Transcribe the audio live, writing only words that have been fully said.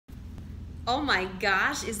Oh my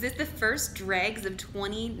gosh, is this the first dregs of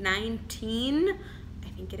 2019? I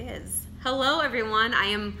think it is. Hello everyone, I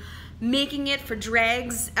am making it for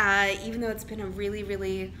dregs, even though it's been a really,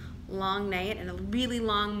 really long night and a really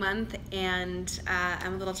long month, and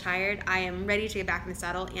I'm a little tired. I am ready to get back in the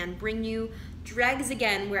saddle and bring you dregs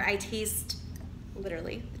again, where I taste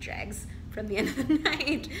literally the dregs from the end of the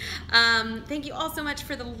night. Thank you all so much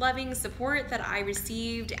for the loving support that I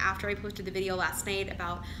received after I posted the video last night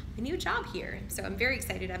about my new job here. So I'm very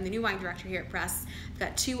excited. I'm the new wine director here at Press. I've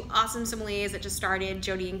got two awesome sommeliers that just started,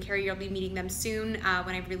 Jody and Carrie. You'll be meeting them soon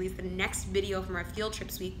when I release the next video from our field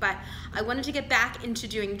trips week. But I wanted to get back into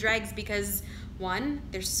doing dregs because one,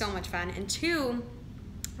 they're so much fun, and two,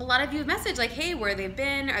 a lot of you have messaged like, hey, where they've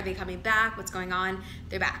been, are they coming back, what's going on?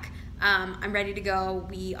 They're back. I'm ready to go.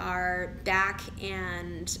 We are back,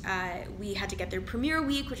 and we had to get their premiere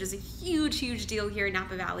week, which is a huge, huge deal here in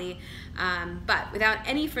Napa Valley. But without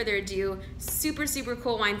any further ado, super, super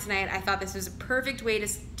cool wine tonight. I thought this was a perfect way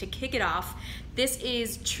to kick it off. This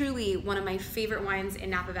is truly one of my favorite wines in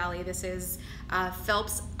Napa Valley. This is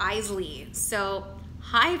Phelps Eisele. So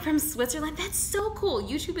hi from Switzerland. That's so cool.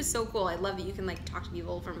 YouTube is so cool. I love that you can like talk to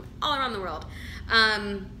people from all around the world.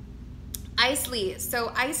 Eisele.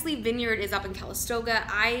 So Eisele Vineyard is up in Calistoga.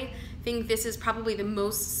 I think this is probably the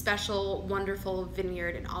most special, wonderful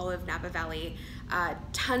vineyard in all of Napa Valley.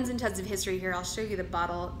 Tons and tons of history here. I'll show you the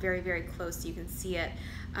bottle very, very close so you can see it.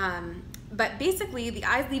 But basically, the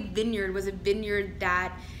Eisele Vineyard was a vineyard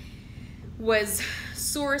that was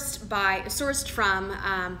sourced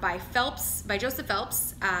from by Phelps, by Joseph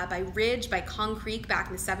Phelps, by Ridge, by Kong Creek back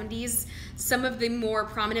in the 70s. Some of the more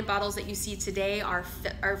prominent bottles that you see today are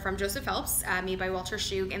from Joseph Phelps, made by Walter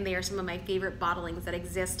Shug, and they are some of my favorite bottlings that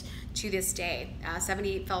exist to this day.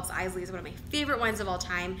 78 Phelps Eisele is one of my favorite wines of all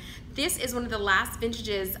time. This is one of the last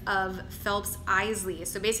vintages of Phelps Eisele.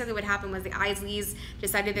 So basically what happened was the Eiseles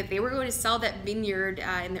decided that they were going to sell that vineyard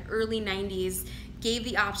in the early 90s, gave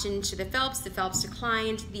the option to the Phelps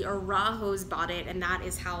declined, the Arajos bought it, and that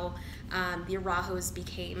is how the Arajos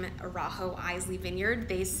became Arajo Eisele Vineyard.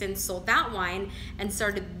 They since sold that wine and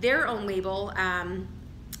started their own label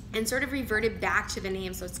and sort of reverted back to the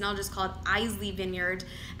name, so it's now just called Eisele Vineyard,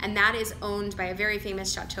 and that is owned by a very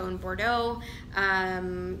famous chateau in Bordeaux.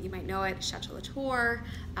 You might know it, Chateau Latour.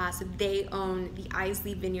 So they own the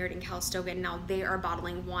Eisele Vineyard in Calistoga, and now they are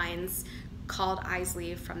bottling wines called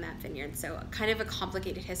Eisele from that vineyard. So kind of a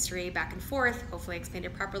complicated history back and forth. Hopefully I explained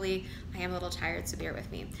it properly. I am a little tired, so bear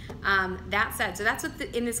with me. That said, so that's what's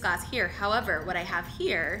in this glass here. However, what I have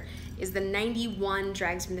here is the 91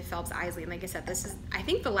 dregs from the Phelps Eisele. And like I said, this is, I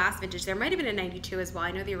think, the last vintage. There might have been a 92 as well.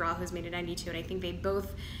 I know the Arajos made a 92, and I think they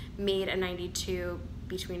both made a 92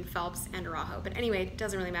 between Phelps and Arajo. But anyway, it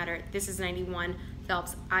doesn't really matter. This is 91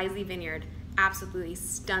 Phelps Eisele Vineyard. Absolutely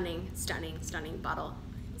stunning, stunning, stunning bottle.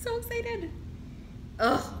 I'm so excited.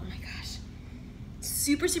 Oh my gosh.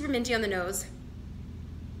 Super, super minty on the nose.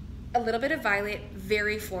 A little bit of violet,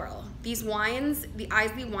 very floral. These wines, the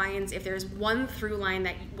Eisele wines, if there's one through line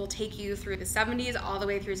that will take you through the 70s all the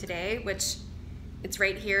way through today, which it's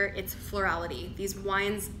right here, it's florality. These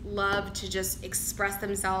wines love to just express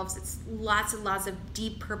themselves. It's lots and lots of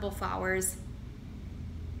deep purple flowers.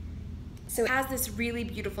 So it has this really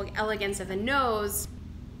beautiful elegance of the nose,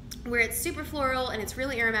 where it's super floral and it's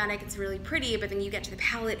really aromatic, it's really pretty, but then you get to the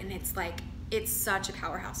palate and it's like, it's such a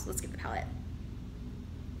powerhouse. Let's get the palate.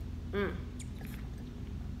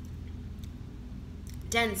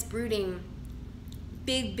 Dense, brooding,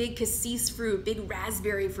 big, big cassis fruit, big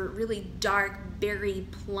raspberry fruit, really dark berry,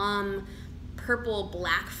 plum, purple,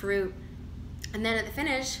 black fruit. And then at the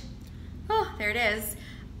finish, oh, there it is.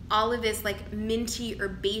 All of this like minty,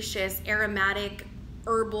 herbaceous, aromatic,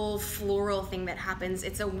 herbal, floral thing that happens.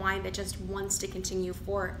 It's a wine that just wants to continue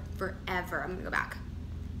for forever. I'm gonna go back.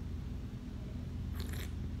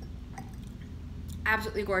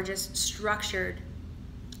 Absolutely gorgeous, structured,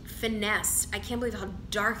 finesse. I can't believe how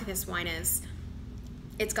dark this wine is.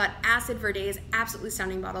 It's got acid verdes, absolutely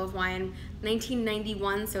stunning bottle of wine,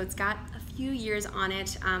 1991, so it's got a few years on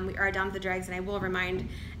it. We are down to the dregs, and I will remind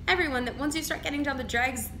everyone that once you start getting down the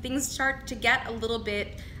dregs, things start to get a little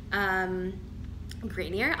bit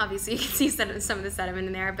grainier. Obviously you can see some of the sediment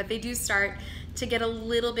in there, but they do start to get a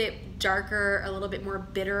little bit darker, a little bit more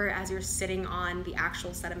bitter as you're sitting on the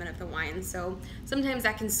actual sediment of the wine. So sometimes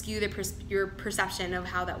that can skew your perception of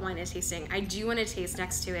how that wine is tasting. I do want to taste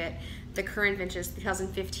next to it the current vintage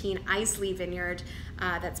 2015 Eisele Vineyard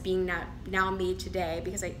that's being now made today,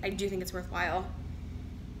 because I do think it's worthwhile.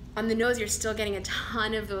 On the nose, you're still getting a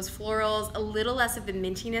ton of those florals, a little less of the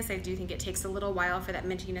mintiness. I do think it takes a little while for that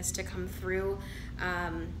mintiness to come through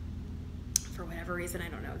for whatever reason. I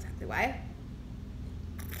don't know exactly why.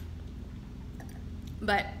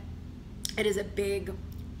 But it is a big,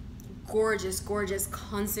 gorgeous, gorgeous,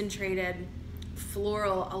 concentrated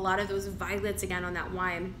floral. A lot of those violets again on that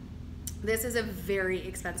wine. This is a very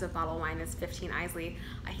expensive bottle of wine. It's 15 Eisele.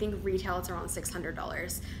 I think retail it's around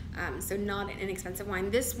 $600. So not an inexpensive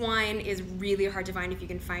wine. This wine is really hard to find if you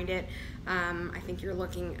can find it. I think you're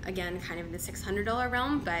looking, again, kind of in the $600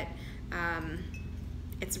 realm, but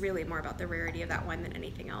it's really more about the rarity of that wine than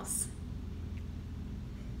anything else.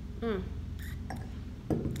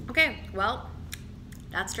 Okay, well,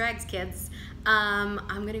 that's DREGS, kids. I'm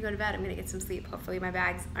gonna go to bed. I'm gonna get some sleep. Hopefully my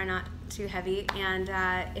bags are not too heavy. And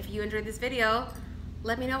if you enjoyed this video,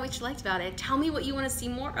 let me know what you liked about it. Tell me what you want to see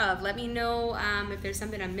more of. Let me know if there's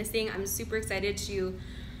something I'm missing. I'm super excited to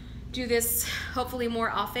do this hopefully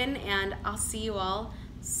more often, and I'll see you all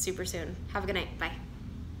super soon. Have a good night. Bye.